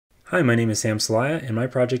Hi, my name is Sam Salaya, and my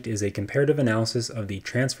project is a comparative analysis of the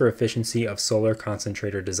transfer efficiency of solar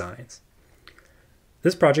concentrator designs.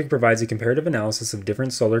 This project provides a comparative analysis of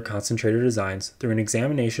different solar concentrator designs through an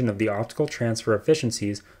examination of the optical transfer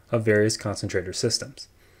efficiencies of various concentrator systems.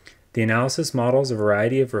 The analysis models a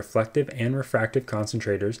variety of reflective and refractive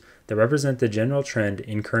concentrators that represent the general trend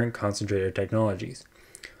in current concentrator technologies.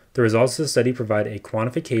 The results of the study provide a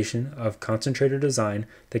quantification of concentrator design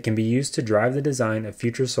that can be used to drive the design of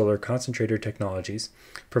future solar concentrator technologies,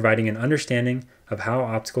 providing an understanding of how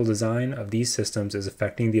optical design of these systems is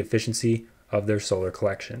affecting the efficiency of their solar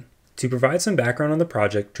collection. To provide some background on the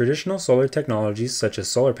project, traditional solar technologies such as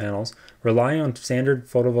solar panels rely on standard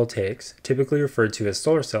photovoltaics, typically referred to as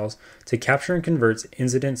solar cells, to capture and convert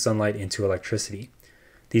incident sunlight into electricity.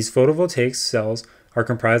 These photovoltaic cells are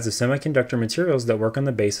comprised of semiconductor materials that work on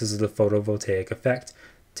the basis of the photovoltaic effect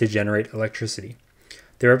to generate electricity.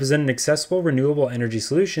 They represent an accessible renewable energy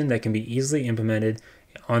solution that can be easily implemented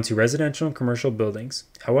onto residential and commercial buildings,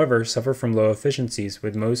 however, suffer from low efficiencies,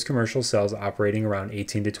 with most commercial cells operating around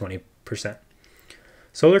 18 to 20%.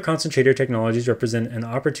 Solar concentrator technologies represent an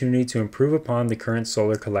opportunity to improve upon the current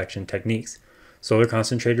solar collection techniques. Solar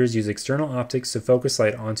concentrators use external optics to focus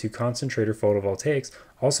light onto concentrator photovoltaics,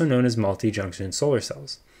 also known as multi-junction solar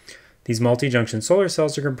cells. These multi-junction solar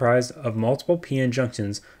cells are comprised of multiple p-n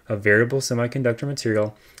junctions of variable semiconductor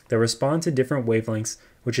material that respond to different wavelengths,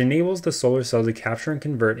 which enables the solar cell to capture and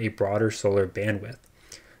convert a broader solar bandwidth.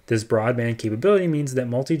 This broadband capability means that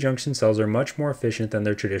multi-junction cells are much more efficient than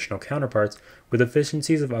their traditional counterparts, with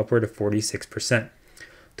efficiencies of upward of 46%.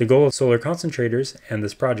 The goal of solar concentrators and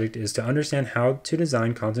this project is to understand how to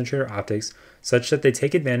design concentrator optics such that they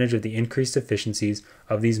take advantage of the increased efficiencies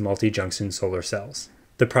of these multi-junction solar cells.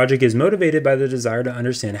 The project is motivated by the desire to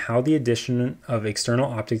understand how the addition of external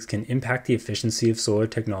optics can impact the efficiency of solar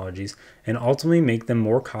technologies and ultimately make them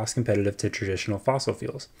more cost competitive to traditional fossil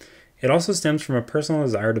fuels. It also stems from a personal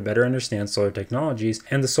desire to better understand solar technologies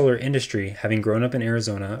and the solar industry, having grown up in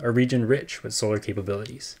Arizona, a region rich with solar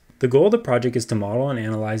capabilities. The goal of the project is to model and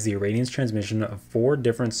analyze the irradiance transmission of 4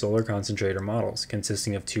 different solar concentrator models,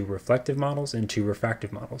 consisting of 2 reflective models and 2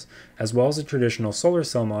 refractive models, as well as a traditional solar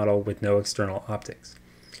cell model with no external optics.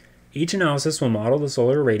 Each analysis will model the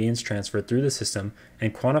solar irradiance transfer through the system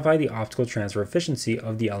and quantify the optical transfer efficiency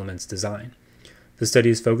of the element's design. The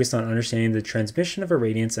study is focused on understanding the transmission of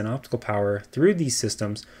irradiance and optical power through these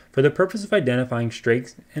systems for the purpose of identifying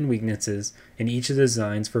strengths and weaknesses in each of the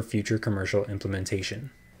designs for future commercial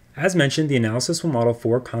implementation. As mentioned, the analysis will model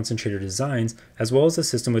 4 concentrator designs as well as a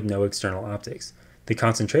system with no external optics. The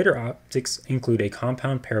concentrator optics include a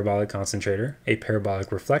compound parabolic concentrator, a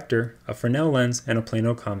parabolic reflector, a Fresnel lens, and a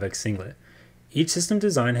plano-convex singlet. Each system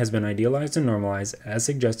design has been idealized and normalized as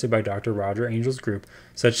suggested by Dr. Roger Angel's group,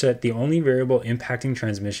 such that the only variable impacting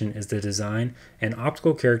transmission is the design and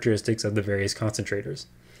optical characteristics of the various concentrators.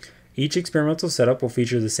 Each experimental setup will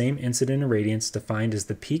feature the same incident irradiance defined as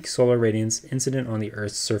the peak solar radiance incident on the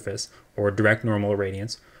Earth's surface, or direct normal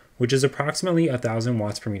irradiance, which is approximately 1000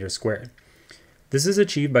 watts per meter squared. This is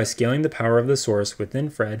achieved by scaling the power of the source within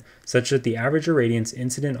Fred such that the average irradiance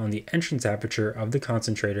incident on the entrance aperture of the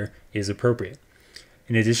concentrator is appropriate.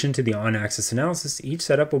 In addition to the on-axis analysis, each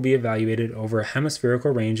setup will be evaluated over a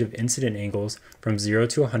hemispherical range of incident angles from 0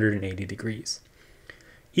 to 180 degrees.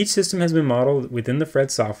 Each system has been modeled within the Fred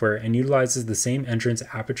software and utilizes the same entrance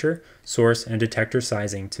aperture, source, and detector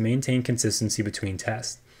sizing to maintain consistency between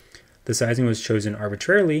tests. The sizing was chosen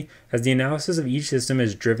arbitrarily as the analysis of each system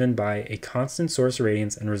is driven by a constant source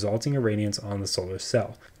irradiance and resulting irradiance on the solar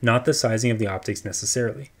cell, not the sizing of the optics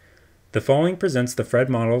necessarily. The following presents the Fred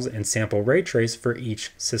models and sample ray trace for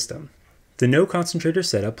each system. The no concentrator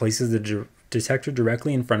setup places the detector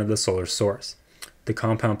directly in front of the solar source. The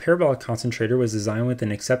compound parabolic concentrator was designed with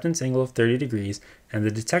an acceptance angle of 30 degrees and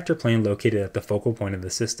the detector plane located at the focal point of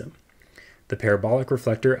the system. The parabolic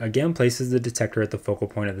reflector again places the detector at the focal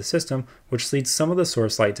point of the system, which leads some of the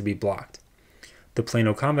source light to be blocked. The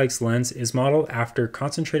plano-convex lens is modeled after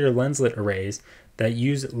concentrator lenslet arrays that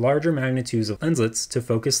use larger magnitudes of lenslets to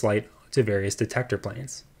focus light to various detector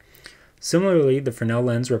planes. Similarly, the Fresnel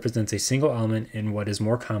lens represents a single element in what is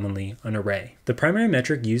more commonly an array. The primary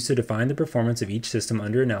metric used to define the performance of each system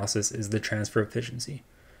under analysis is the transfer efficiency.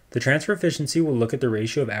 The transfer efficiency will look at the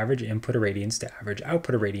ratio of average input irradiance to average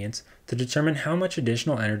output irradiance to determine how much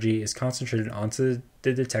additional energy is concentrated onto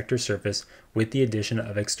the detector surface with the addition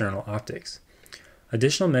of external optics.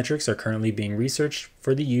 Additional metrics are currently being researched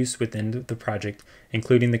for the use within the project,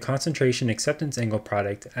 including the concentration acceptance angle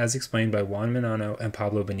product as explained by Juan Menano and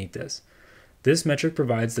Pablo Benitez. This metric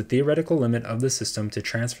provides the theoretical limit of the system to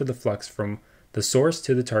transfer the flux from the source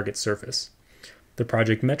to the target surface. The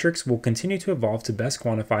project metrics will continue to evolve to best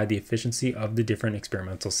quantify the efficiency of the different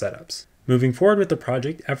experimental setups. Moving forward with the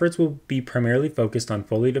project, efforts will be primarily focused on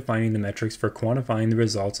fully defining the metrics for quantifying the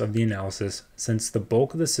results of the analysis, since the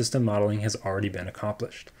bulk of the system modeling has already been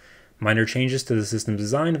accomplished. Minor changes to the system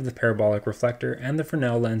design of the parabolic reflector and the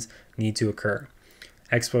Fresnel lens need to occur.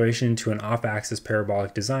 Exploration into an off-axis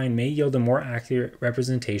parabolic design may yield a more accurate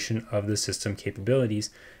representation of the system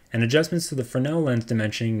capabilities, and adjustments to the Fresnel lens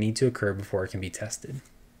dimensioning need to occur before it can be tested.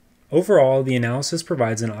 Overall, the analysis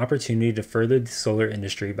provides an opportunity to further the solar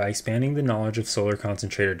industry by expanding the knowledge of solar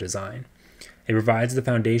concentrator design. It provides the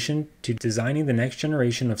foundation to designing the next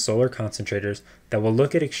generation of solar concentrators that will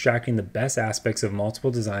look at extracting the best aspects of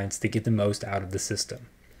multiple designs to get the most out of the system.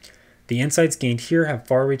 The insights gained here have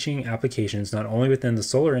far-reaching applications not only within the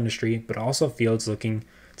solar industry, but also fields looking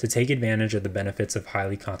to take advantage of the benefits of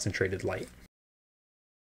highly concentrated light.